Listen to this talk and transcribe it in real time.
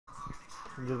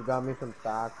Just got me some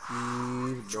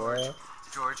Takis, George, bruh.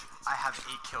 George, I have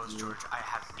 8 kills, George. I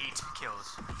have 8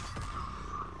 kills.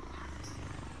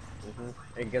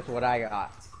 And guess what I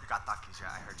got? You got Takis, yeah,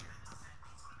 I heard you.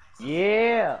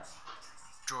 Yeah!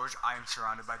 George, I am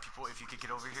surrounded by people. If you could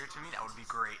get over here to me, that would be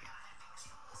great.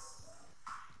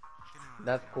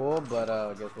 That's cool, but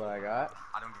guess what I got?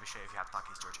 I don't give a shit if you have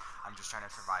Takis, George. I'm just trying to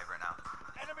survive right now.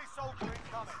 Enemy soldier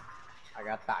incoming. I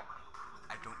got Takis.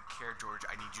 I don't care, George.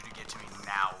 I need you to get to me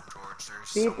now, George.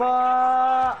 There's People!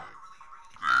 so many...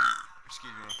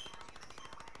 Excuse me.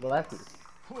 Bless me.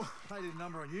 They did a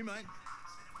number on you, mate.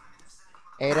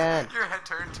 Aiden. Your head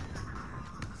turned.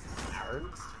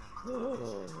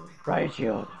 Riot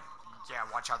shield. Yeah,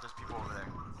 watch out. There's people over there.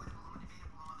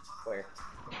 Where?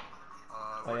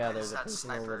 Oh Where yeah, is there's a that person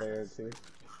sniper? over there too.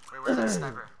 Wait, where's that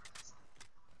sniper?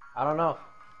 I don't know.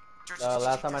 George,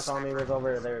 Last time I saw him, he was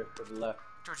over there to the left.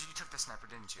 George, you took the sniper,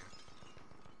 didn't you?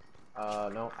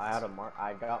 No, I had a mark.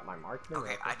 I got my marksman.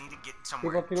 Okay, I need to get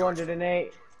somewhere. People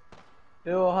 208.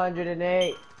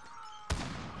 208.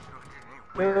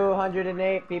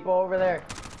 208 people over there.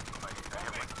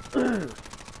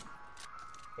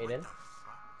 Aiden.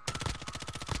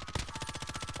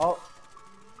 Oh.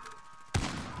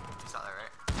 You saw that,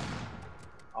 right?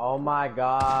 Oh my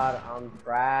god, I'm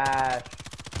trash.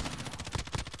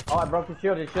 Oh, I broke his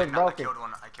shield. His shield's broken.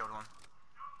 I killed one.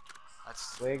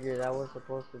 That's Wigger, that was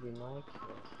supposed to be my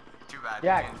kill. too bad.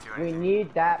 Jack, we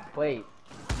need that place.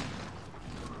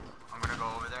 I'm gonna go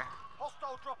over there.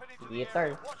 Hostile dropping into Yes, the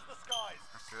area. sir. Watch the skies.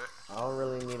 Let's do it. I don't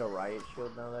really need a riot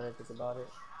shield now that I think about it.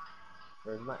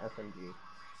 Where's my SMG?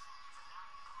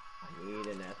 I need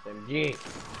an SMG.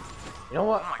 You know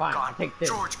what? Oh my Fine, god. I'll take this.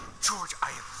 George, I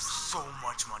have so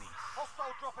much money.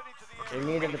 Hostile dropping into the area.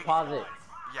 We need a deposit.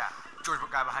 Yeah. George,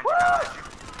 guy behind you, guy behind you.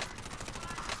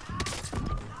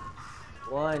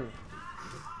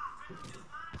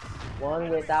 One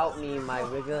without me, my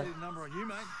wigger. They did a number on you,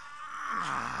 mate.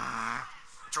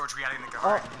 George, we gotta get in the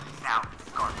car right now.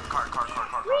 Car. What?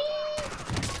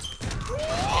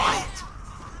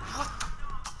 What the fuck?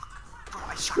 Bro,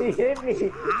 I shot He hit me. He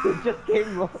just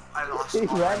came up. I lost He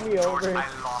all ran me George, over. I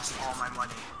lost all my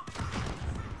money.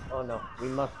 Oh no, we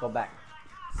must go back.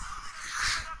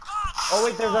 Oh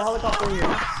wait, there's a helicopter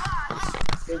here.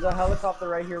 There's a helicopter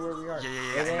right here where we are.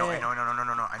 Yeah. I know. I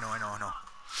know.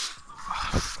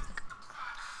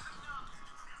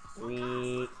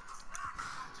 We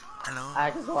Hello? I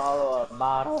can swallow a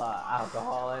bottle of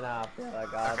alcohol and I feel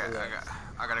like I Okay, do.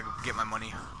 I gotta go get my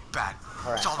money back.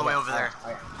 Alright, It's all the way over there.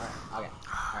 Okay.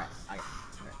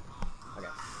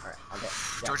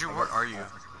 Georgie, where are you?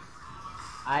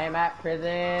 I am at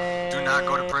prison. Do not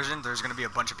go to prison. There's gonna be a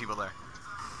bunch of people there.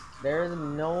 There's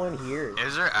no one here.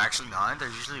 Is there actually not?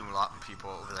 There's usually a lot of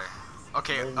people over there.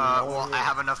 Okay, There's no well, one I here.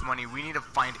 have enough money. We need to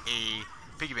find a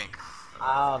piggy bank.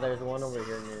 Oh, there's one over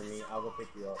here near me. I'll go pick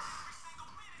you up.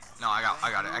 No, I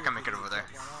got it. I can make it over there.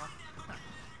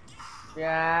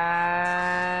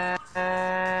 Yeah.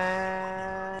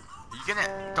 You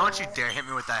gonna? Don't you dare hit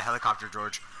me with that helicopter,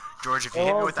 George. George, if you It hit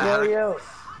me won't with that kill helicopter,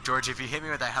 you. George, if you hit me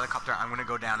with that helicopter, I'm gonna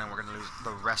go down and we're gonna lose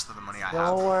the rest of the money I have.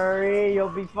 Don't worry, you'll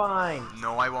be fine.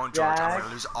 No, I won't, George. I'm Jack.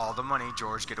 gonna lose all the money.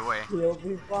 George, get away. You'll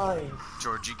be fine.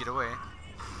 Georgie, get away.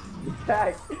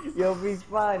 Jack, you'll be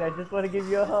fine. I just want to give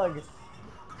you a hug.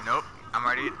 Nope. I'm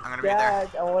ready. I'm gonna be there.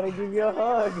 Jack, I want to give you a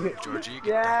hug. Georgie,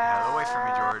 get the hell away from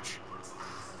me, George.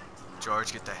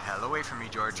 George, get the hell away from me,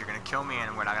 George. You're gonna kill me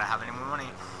and we're not gonna have any more money.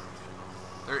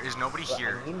 There is nobody But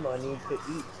here. I need money to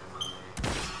eat.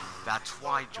 That's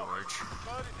why, George.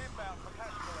 Bird is inbound for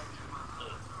cash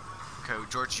collection.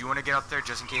 Okay, George, you wanna get up there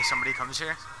just in case somebody comes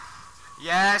here?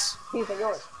 Yes! He's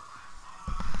yours.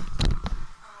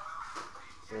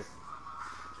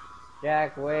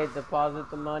 Jack, wait, deposit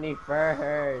the money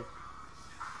first.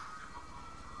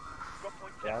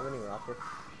 Do I have any rockets?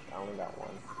 I only got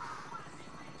one.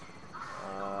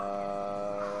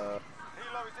 Helo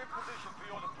is in position for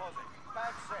your deposit.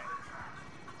 Bag set.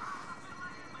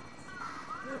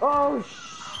 Oh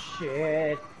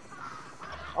shit!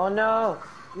 Oh no!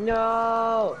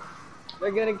 No!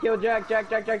 They're gonna kill Jack! Jack!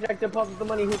 Deposit the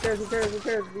money. Who cares?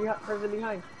 Person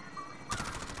behind.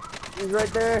 He's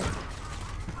right there.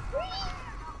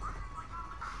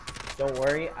 Don't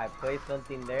worry, I placed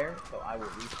something there, so I will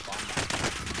respawn back.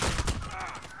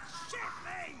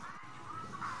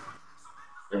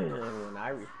 When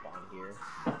I respawn here,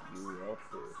 you will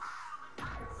too.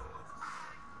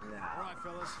 Now. Alright,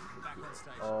 fellas. Back on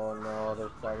station. Oh no, they're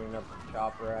starting up the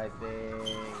chopper, I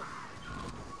think.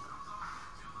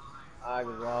 I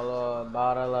can swallow a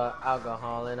bottle of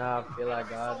alcohol and I feel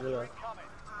like I do.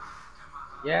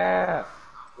 Yeah!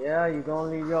 Yeah, you gonna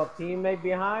leave your teammate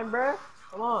behind, bruh?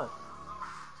 Come on.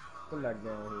 Come back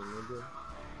down here, nigga.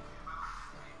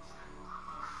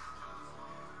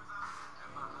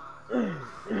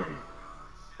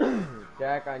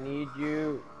 Jack, I need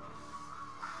you.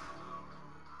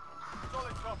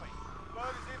 Solid copy.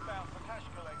 Bird is inbound for cash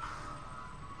collection.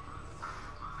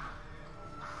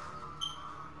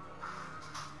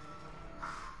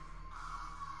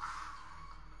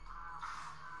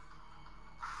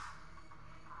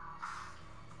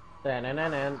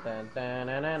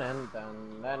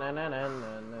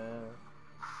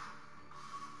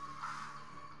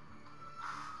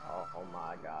 Oh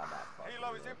my god, that fucking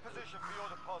Helo is in position for your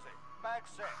deposit. Bag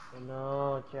set.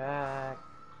 No, Jack.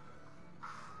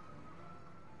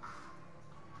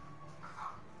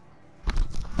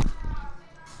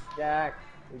 Jack,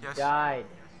 we Yes. died.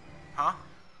 Huh?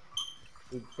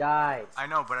 We died. I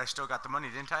know, but I still got the money,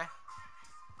 didn't I?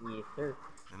 Yes, sir.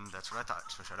 Then that's what I thought,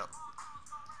 so shut up.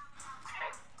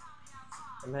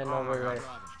 I'm heading Oh my over god. there.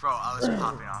 Bro, I was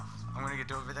popping off. I'm gonna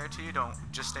get over there to you. Don't.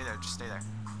 Just stay there. Just stay there.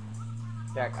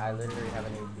 Jack, I literally have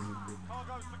an ATV.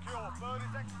 Cargo secure. Bird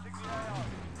is exiting the AO.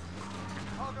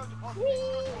 Cargo deposit.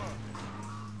 Good work.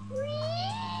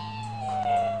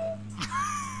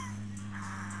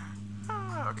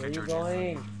 Okay, Where you Georgie.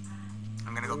 going?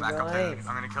 I'm gonna go Where you back up there. going?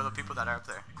 I'm gonna kill the people that are up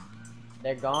there.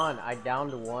 They're gone. I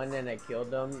downed one and I killed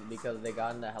them because they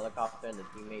got in the helicopter and the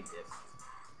teammate did.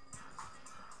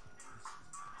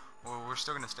 Well, we're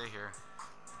still gonna stay here.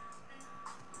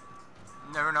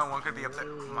 Never know, one could be up there.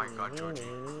 Oh my god, Georgie.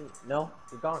 No,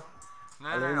 he's gone. No,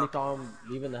 I no, no, literally no. saw him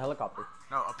leaving the helicopter.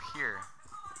 No, up here.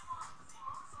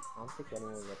 I don't think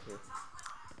anyone's up here.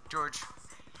 George,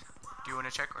 do you want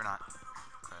to check or not?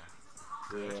 Okay.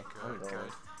 Yeah, I'm Good, going.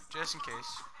 good. Just in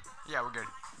case. Yeah, we're good.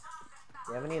 Do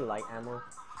you have any light ammo?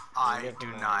 I do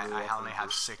not. I only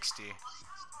have 60.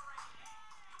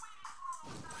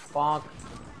 Bonk.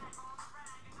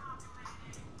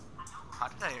 How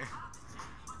did I?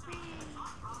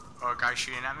 Oh, a guy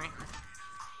shooting at me?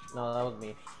 No, that was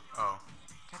me. Oh.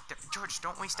 George,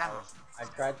 don't waste ammo. I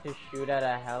tried to shoot at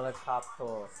a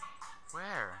helicopter.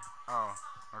 Where? Oh,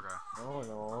 okay. No,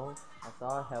 no. I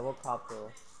saw a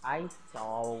helicopter. I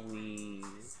saw we.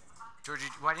 Georgie,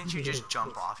 why didn't you just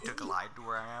jump off to glide to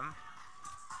where I am?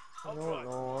 I don't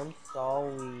know. I'm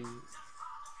sorry.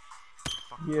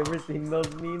 Fuck You ever off. seen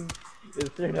those memes? Is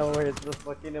there no where it's the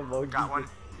fucking emoji? Got one?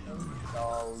 I'm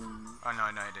sorry. Oh, no,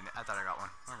 I didn't. I thought I got one.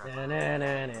 Okay.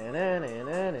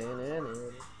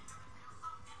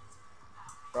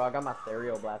 Bro, I got my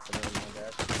stereo blasting in my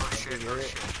desk. Oh Don't shit, you oh hear it?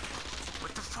 shit.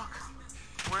 What the fuck?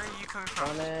 Where are you coming from?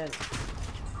 Coming.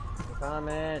 I'm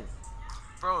coming.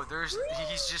 Bro,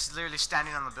 he's just literally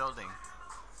standing on the building.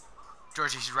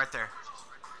 Georgie, he's right there.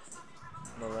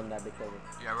 I'm gonna run that bitch over.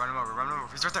 Yeah, run him over,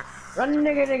 he's right there. Run,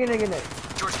 nigga.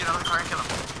 George, get out of the car and kill him.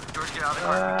 George, get out of the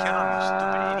car and kill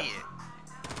him, you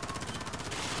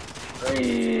stupid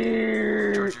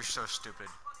idiot. George, you're so stupid.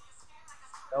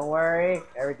 Don't worry,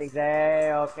 everything's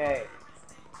A-okay.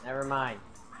 Never mind.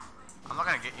 I'm not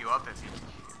gonna get you up if he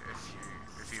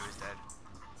was dead.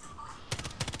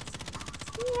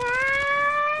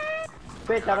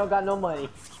 Bitch, I don't got no money.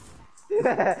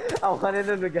 I wanted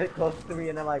him to get close to me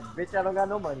and I'm like, bitch, I don't got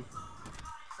no money.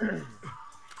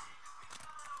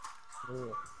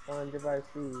 100 by C,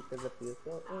 cause it feels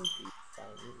so empty.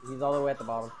 He's all the way at the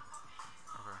bottom.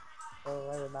 Okay. Oh,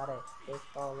 everybody, just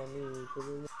follow me, cause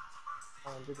it's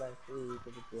 100 by C,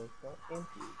 cause it feels so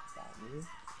empty. Got me.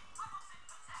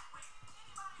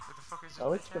 Where the fuck is I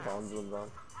wish the bombs was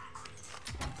on.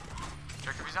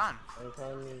 Check if he's on. I'm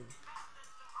telling you.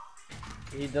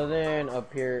 He doesn't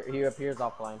appear, he appears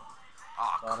offline.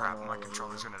 Oh I don't crap, know my what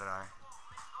controller's it gonna die.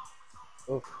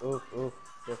 Oof.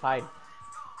 Just hide. Wait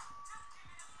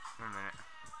a minute.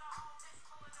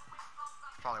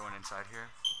 Probably went inside here.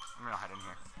 I'm gonna hide in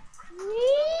here.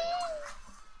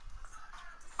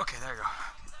 Okay, there you go.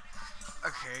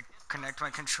 Okay, connect my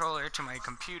controller to my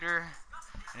computer,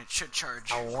 and it should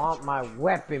charge. I want my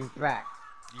weapon back.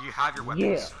 You have your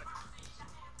weapons.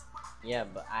 Yeah,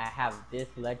 but I have this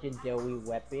legendary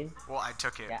weapon Well, I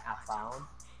took it. that I found.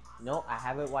 No, I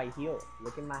have it right here.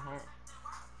 Look in my hand.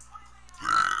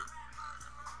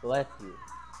 Bless you.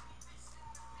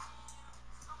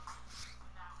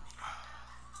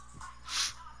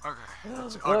 Okay.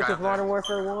 That's, Look, okay, it's Modern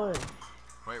Warfare 1.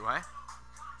 Wait, what?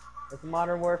 It's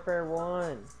Modern Warfare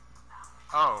 1.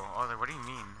 Oh, what do you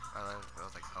mean? I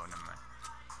was like, oh, never mind.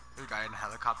 There's a guy in a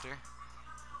helicopter.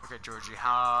 Okay, Georgie,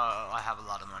 I have a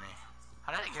lot of money.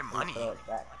 How did I get money?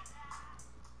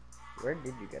 Where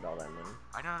did you get all that money?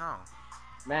 I don't know.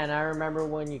 Man, I remember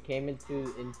when you came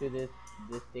into this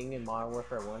thing in Modern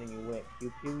Warfare 1 and you went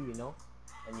pew pew, you know?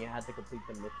 and you had to complete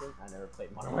the mission. I never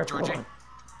played Modern Warfare Georgie, 1.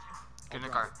 get in the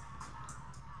car.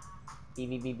 Beep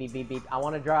beep beep beep beep beep. I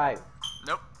want to drive.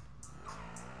 Nope.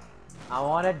 I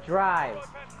want to drive.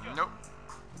 Nope.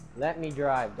 Let me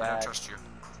drive, Dad. I don't trust you.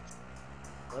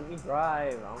 Let me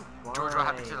drive. I'm fine. George, what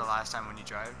happened to you the last time when you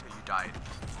drove? You died.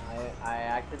 I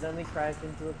accidentally crashed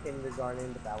into a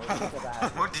kindergarten, but that was because I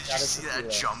had. What did you see that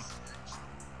jump?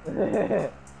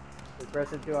 We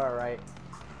press it to our right.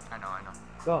 I know.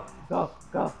 Go, go,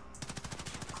 go.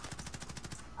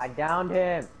 I downed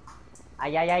him.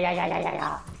 Ay. I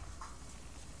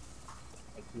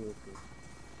killed you.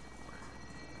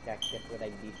 Jack, guess what I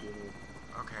did to you?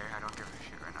 Okay, I don't give a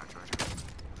shit right now, George.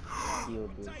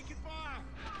 Killed you.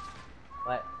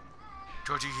 What?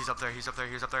 Georgie, he's up there.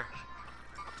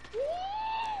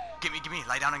 Get me,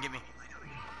 lie down and get me.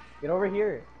 Get over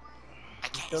here. I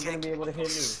can't. Still gonna be able to hit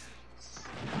me.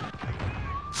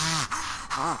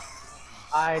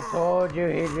 I told you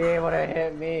he'd be able to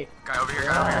hit me. Guy over here.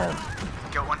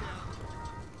 Kill one.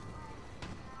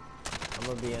 I'm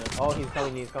gonna be in. Oh, he's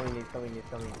coming.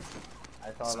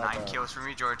 I saw That's like 9 kills for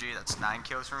me, Georgie. That's 9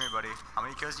 kills for me, buddy. How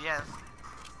many kills do you have?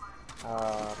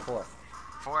 4.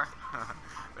 4?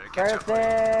 Better catch up, buddy.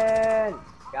 Person!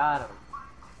 Got him.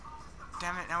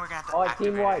 Damn it, now we're gonna have to Oh, I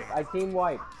team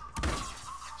wipe.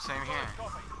 Same here.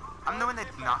 I'm the one that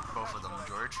knocked both of them,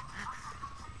 George.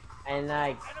 And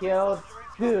I killed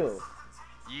 2.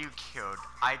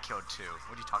 I killed 2.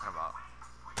 What are you talking about?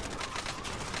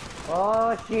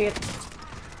 Oh shit.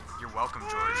 You're welcome,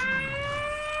 George.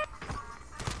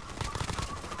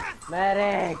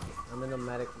 Medic! I'm in a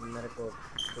medical thing.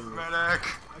 Medic!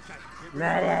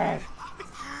 Medic!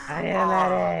 I need a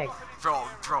medic! Bro,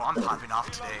 I'm popping off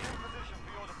today.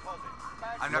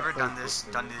 I've never done this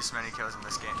many kills in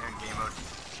this game mode.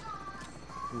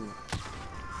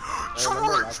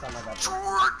 George!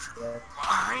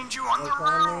 Behind you on the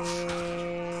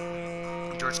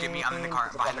roof! George, get me, I'm in the car,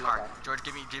 I'm behind the car. George,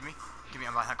 get me, I'm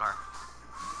behind the car.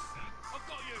 I've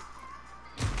got you.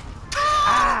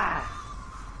 Ah!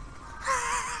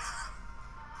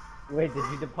 Wait, did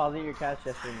you deposit your cash?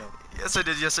 Yes or no?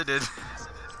 Yes, I did.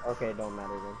 Okay, don't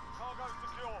matter then. Cargo's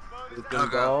secure. Bird You is can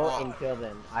go until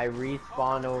then. I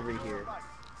respawn over here.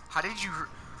 How did you...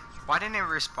 Why didn't it Oh,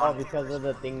 respawn? because of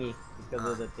the thingy. Because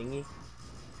of the thingy?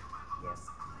 Yeah.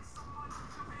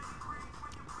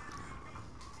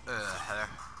 Heather.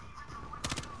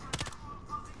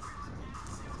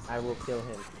 I will kill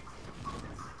him.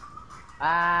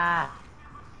 Ah!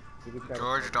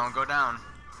 George, don't go down.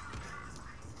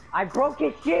 I broke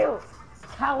his shield!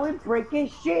 How we break his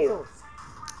shield?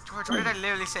 George, what did I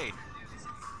literally say?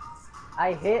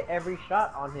 I hit every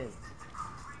shot on him.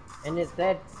 And it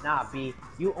said, nah, B,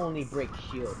 you only break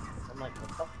shield. I'm like,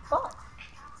 what the fuck?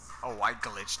 Oh, I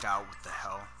glitched out. What the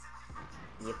hell?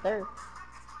 Yes, sir.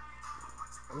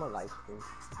 I'm a live stream.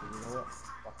 You know what?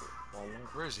 Fuck it. Why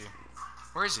not? Where is he?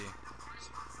 He's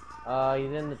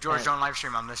in the George, tent. don't live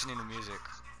stream. I'm listening to music.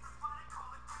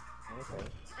 Okay.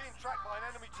 You're being tracked by an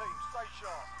enemy team. Stay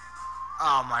sharp.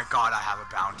 Oh my god, I have a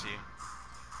bounty.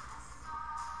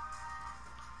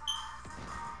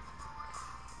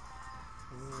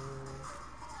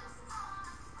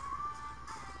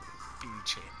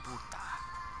 Pinche puta.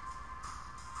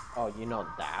 Oh, you know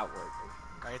that word.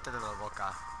 Cállate de la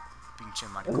boca. Pinche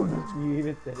maricón. You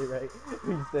even said it right.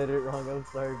 You said it wrong. I'm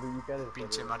sorry, but you kind of said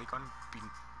Pinche it right. maricón.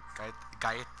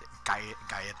 Cállate.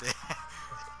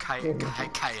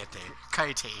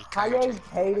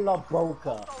 Cállate la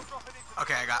boca.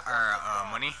 Okay, I got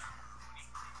our money.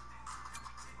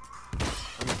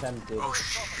 I'm tempted. Oh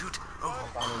shoot. Oh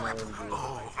crap.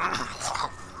 Oh.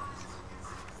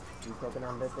 You cooking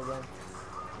on this again?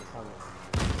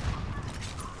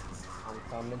 I'm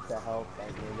coming to help. I need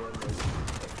it.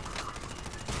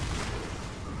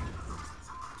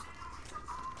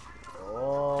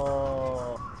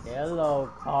 Oh, hello,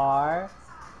 car.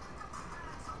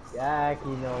 Jack,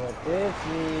 you know what this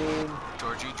means.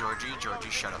 Georgie,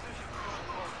 shut up.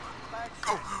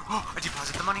 Oh, I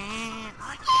deposit the money.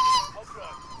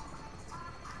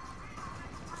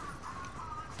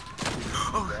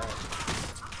 Oh.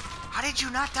 How did you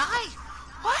not die?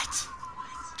 What?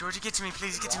 Georgie, get to me,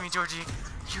 please. Get to me, Georgie.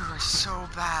 You are so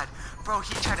bad. Bro,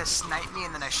 he tried to snipe me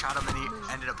and then I shot him and he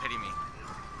ended up hitting me.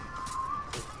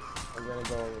 I'm gonna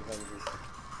go revenge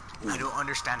you. I don't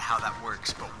understand how that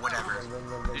works, but whatever.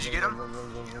 Did you get him?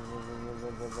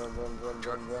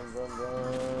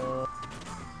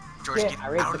 George, Shit, get I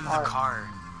raped out the of the car. car.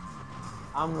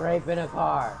 I'm raping a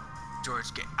car.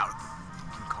 George, get out of the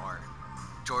fucking car.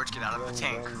 George, get out of the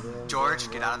tank. George,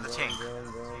 get out of the tank.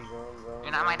 You're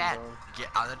You're not my dad. bro. Get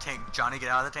out of the tank. Johnny, get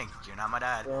out of the tank. You're not my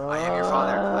dad. I am your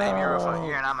father. I am your real father.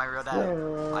 You're not my real dad.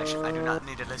 I do not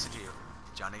need to listen to you.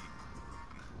 Johnny.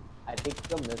 I think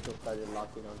the missile started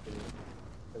locking onto me.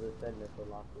 Because it said missile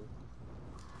locking.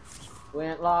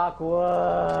 Went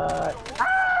Lockwood!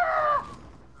 Ah!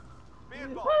 Be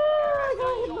advised,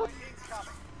 incoming.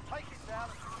 Take it down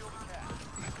and secure the cash.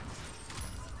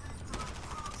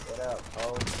 Get up,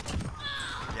 oh.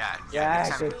 Yeah, Jack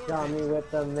next just time. shot me with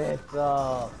the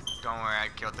missile. Don't worry, I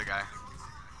killed the guy.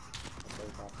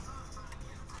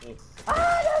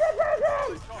 Ah,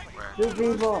 another person! Where? 2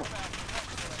 people.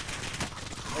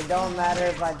 It don't matter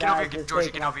if I Get die, over here, just Georgie,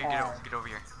 take get my over here, car. get over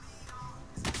here.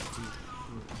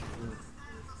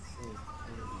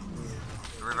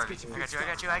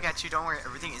 I got you, don't worry,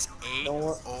 everything is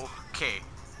A-okay.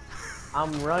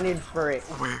 I'm running for it.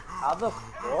 Where? How the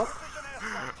fuck?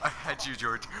 I had you,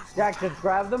 George. Jack, just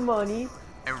grab the money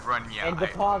And run, yeah. and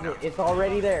deposit. It's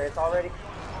already there. It's already.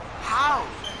 How?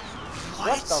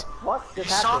 What the fuck You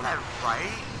just saw happened? that,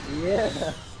 right?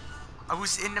 Yeah. I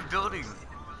was in the building.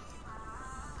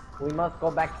 We must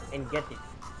go back and get it.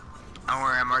 Don't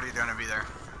worry, I'm already gonna be there.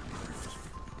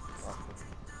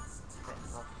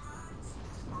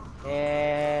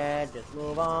 Yeah, just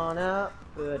move on up.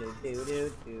 Do do do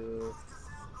do do.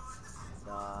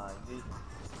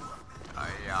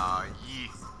 Yee.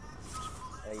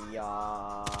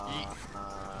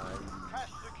 Cash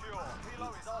secure. Helo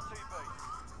is RTB.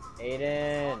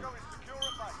 Aiden. Cargo is secure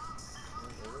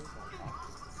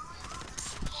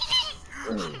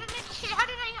at base. How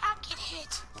did I not get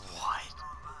hit? What?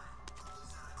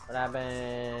 What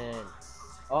happened?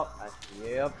 Oh, I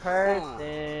see a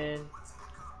person.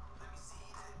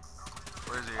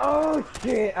 Where is he? Oh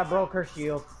shit! I broke her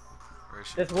shield. Where is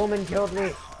she? This woman killed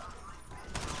me.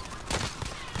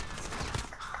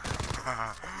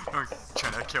 I'm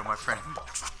trying to kill my friend.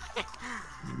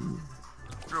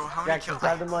 Bro, how many Jack, kills? just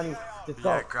grab the money. Just go.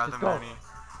 Yeah, grab just the go. money.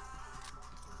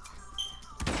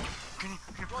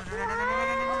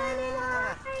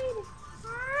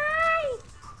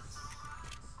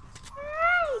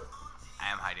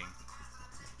 I am hiding.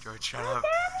 George, shut up.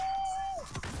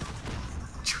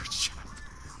 George, shut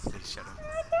up. Please shut up.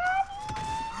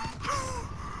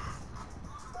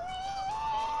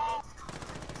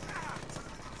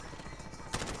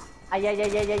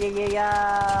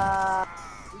 Yeah.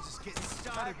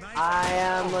 I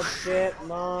am a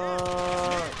chipmunk.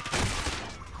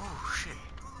 Oh shit.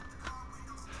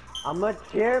 I'm a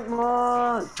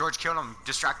chipmunk. George, kill him.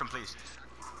 Distract him, please.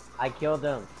 I killed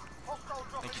him.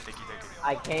 Thank you.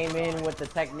 I came in with the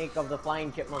technique of the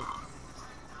flying chipmunk.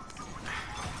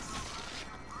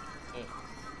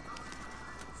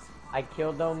 I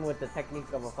killed them with the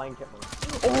technique of a flying chipmunk.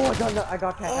 Oh, I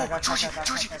got catch.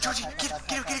 Georgie, get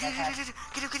him.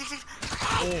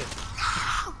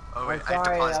 Oh wait, I'm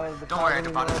sorry, I was don't worry, I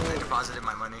depositing money. deposited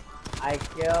my money. I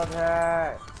killed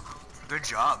her. Good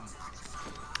job.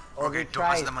 Oh, Okay, we deposit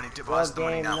tried. the money. Deposit the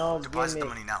money Game, now. no Deposit the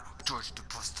gimmick. money now. George,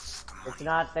 deposit the fucking money. It's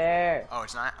not there. Oh,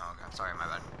 it's not? Oh, okay, I'm sorry, my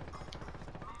bad.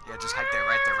 Yeah, just hide there,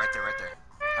 right there.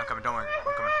 I'm coming, don't worry,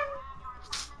 I'm coming.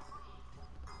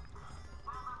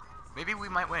 Maybe we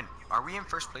might win. Are we in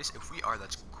first place? If we are,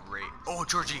 that's great. Oh,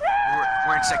 Georgie,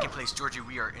 we're in second place. Georgie,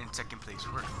 we are in second place.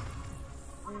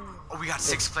 Oh, we got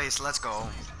 6th place. Let's go.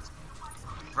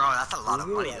 Bro, that's a lot of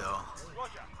money, though.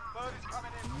 Roger. Bird is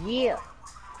coming in. Yeah.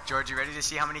 George, you ready to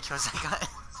see how many kills I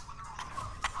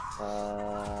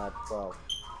got? 12.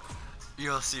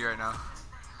 You'll see right now.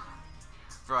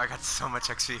 Bro, I got so much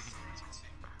XP.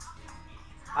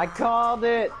 I called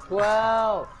it.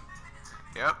 12.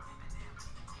 Yep.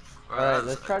 Alright,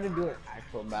 let's try to do an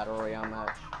actual battle royale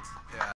match.